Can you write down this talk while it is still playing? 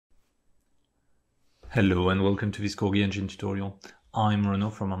Hello and welcome to this Corgi Engine tutorial. I'm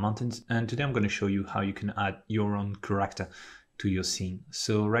Renaud from our mountains, and today I'm going to show you how you can add your own character to your scene.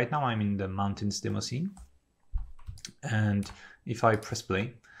 So right now I'm in the mountains demo scene, and if I press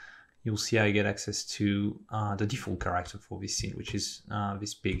play, you'll see I get access to the default character for this scene, which is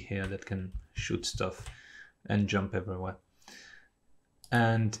this pig here that can shoot stuff and jump everywhere.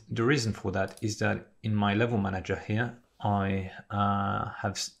 And the reason for that is that in my level manager here, I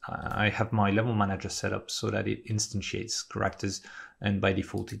have my level manager set up so that it instantiates characters, and by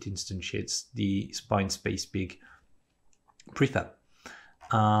default it instantiates the spine space pig prefab.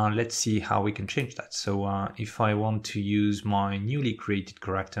 Let's see how we can change that. So if I want to use my newly created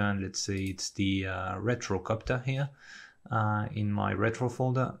character, and let's say it's the retrocopter here in my retro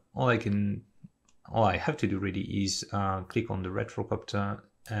folder, all I have to do really is click on the retrocopter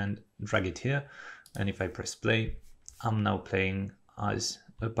and drag it here, and if I press play, I'm now playing as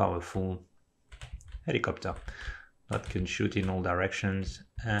a powerful helicopter that can shoot in all directions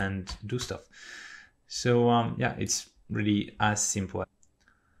and do stuff. So yeah, it's really as simple.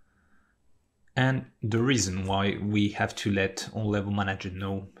 And the reason why we have to let our level manager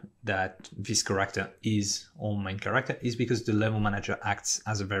know that this character is our main character is because the level manager acts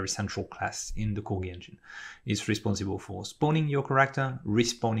as a very central class in the Corgi engine. It's responsible for spawning your character,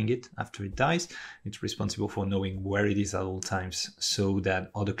 respawning it after it dies. It's responsible for knowing where it is at all times so that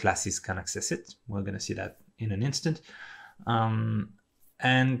other classes can access it. We're going to see that in an instant.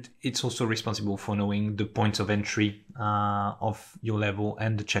 And it's also responsible for knowing the points of entry of your level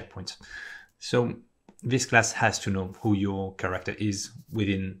and the checkpoints. So this class has to know who your character is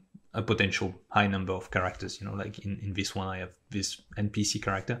within a potential high number of characters. You know, like in this one, I have this NPC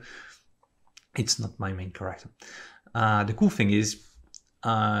character. It's not my main character. The cool thing is,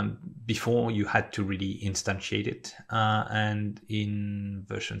 before you had to really instantiate it. And in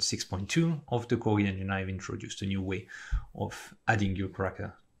version 6.2 of the Corgi engine, I've introduced a new way of adding your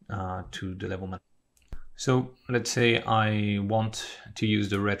character to the level manager. So let's say I want to use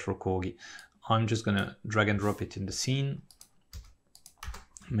the retro Corgi. I'm just going to drag and drop it in the scene,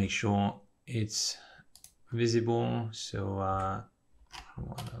 make sure it's visible. So I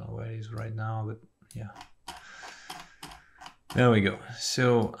don't know where it is right now, but yeah, there we go.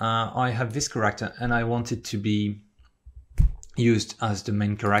 So I have this character and I want it to be used as the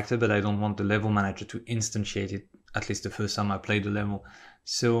main character, but I don't want the level manager to instantiate it, at least the first time I play the level.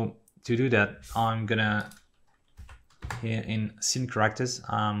 So to do that, I'm gonna, here in scene characters,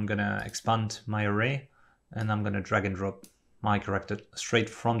 I'm gonna expand my array and I'm gonna drag and drop my character straight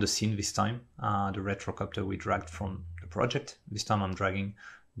from the scene this time. The retrocopter we dragged from the project. This time I'm dragging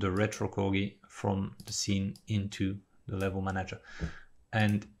the retro Corgi from the scene into the level manager.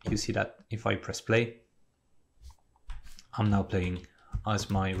 And you see that if I press play, I'm now playing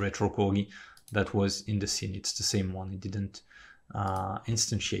as my retro Corgi that was in the scene. It's the same one. It didn't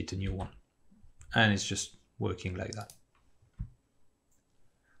instantiate a new one. And it's just working like that.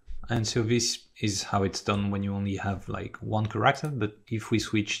 And so this is how it's done when you only have like one character. But if we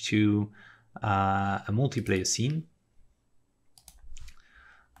switch to a multiplayer scene,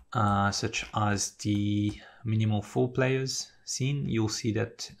 such as the minimal 4 players scene, you'll see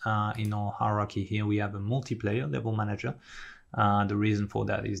that in our hierarchy here we have a multiplayer level manager. The reason for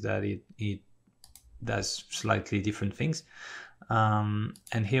that is that it does slightly different things.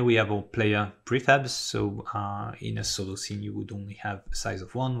 And here we have our player prefabs. So in a solo scene you would only have a size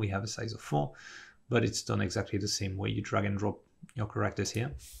of 1, we have a size of 4, but it's done exactly the same way. You drag and drop your characters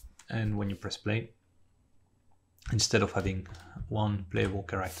here, and when you press play, instead of having one playable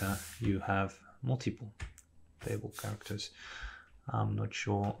character, you have multiple playable characters. I'm not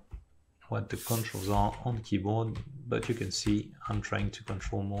sure what the controls are on the keyboard, but you can see I'm trying to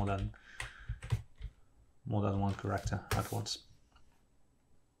control more than one character at once.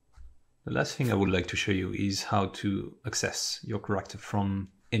 The last thing I would like to show you is how to access your character from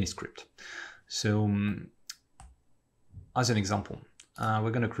any script. So as an example,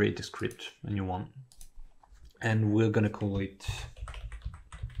 we're going to create a script, a new one, and we're going to call it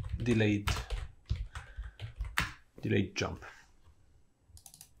delayed jump.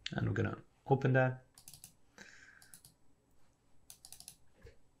 And we're going to open that.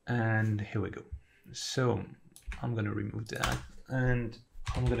 And here we go. So I'm going to remove that, and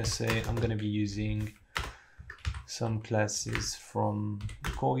I'm going to say I'm going to be using some classes from the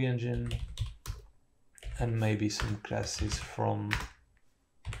Corgi engine and maybe some classes from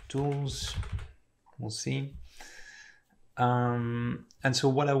tools. We'll see. And so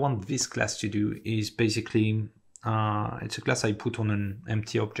what I want this class to do is basically, it's a class I put on an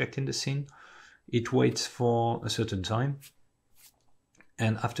empty object in the scene. It waits for a certain time,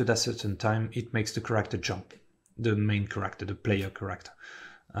 and after that certain time, it makes the character jump, the main character, the player character.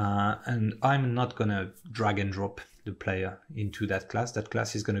 And I'm not gonna drag and drop the player into that class. That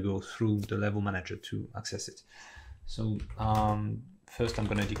class is gonna go through the level manager to access it. So first I'm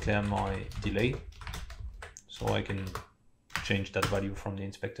gonna declare my delay, so I can change that value from the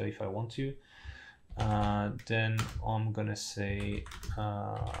inspector if I want to. Then I'm gonna say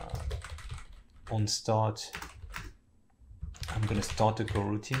on start, I'm gonna start a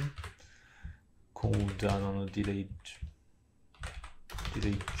coroutine called, I don't know, delayed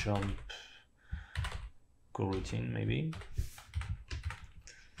jump coroutine maybe.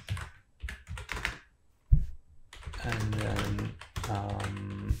 And then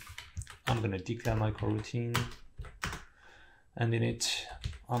I'm gonna declare my coroutine, and in it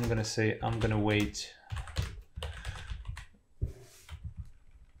I'm gonna say I'm gonna wait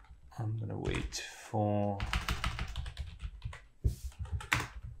for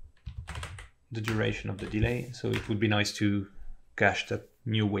the duration of the delay. So it would be nice to cache that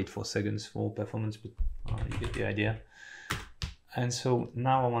new wait for seconds for performance, but you get the idea. And so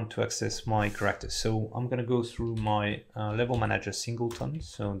now I want to access my character. So I'm gonna go through my level manager singleton.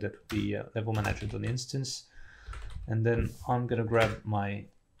 So that would be level manager.instance. And then I'm gonna grab my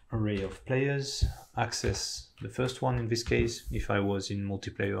array of players, access the first one in this case. If I was in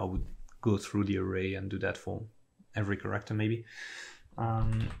multiplayer, I would go through the array and do that for every character maybe.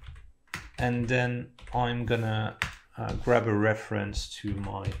 And then I'm gonna grab a reference to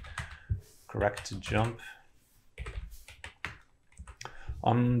my character jump.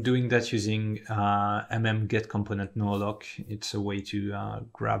 I'm doing that using get_component no-alloc. It's a way to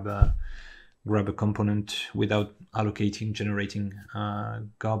grab a component without generating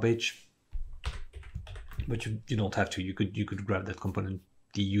garbage. But you don't have to. You could grab that component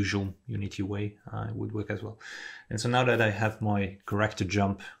the usual Unity way. It would work as well. And so now that I have my character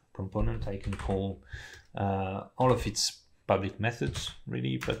jump component, I can call all of its public methods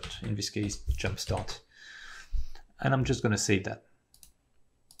really, but in this case jump start. And I'm just going to save that.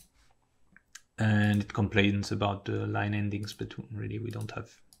 And it complains about the line endings, but really we don't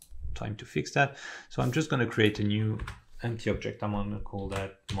have time to fix that. So I'm just going to create a new empty object. I'm going to call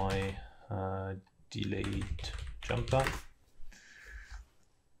that my delayed jumper.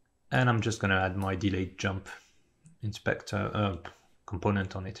 And I'm just going to add my delayed jump inspector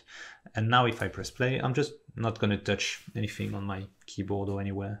component on it. And now if I press play, I'm just not going to touch anything on my keyboard or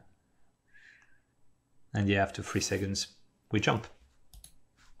anywhere. And yeah, after 3 seconds, we jump.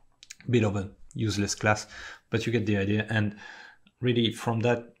 Bit of a useless class, but you get the idea. And really from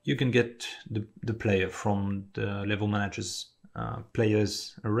that, you can get the player from the level manager's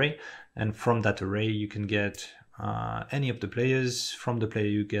players array. And from that array, you can get any of the players. From the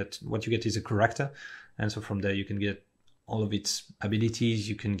player, what you get is a character. And so from there, you can get all of its abilities,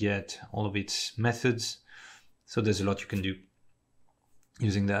 you can get all of its methods. So there's a lot you can do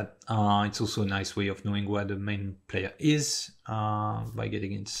using that. It's also a nice way of knowing where the main player is by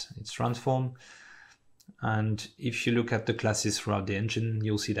getting its transform. And if you look at the classes throughout the engine,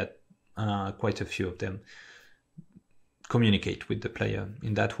 you'll see that quite a few of them communicate with the player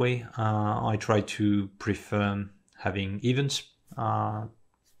in that way. I try to prefer having events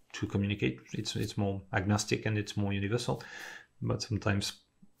to communicate. It's more agnostic and it's more universal, but sometimes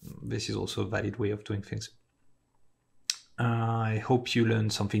this is also a valid way of doing things. I hope you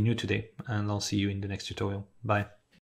learned something new today, and I'll see you in the next tutorial. Bye.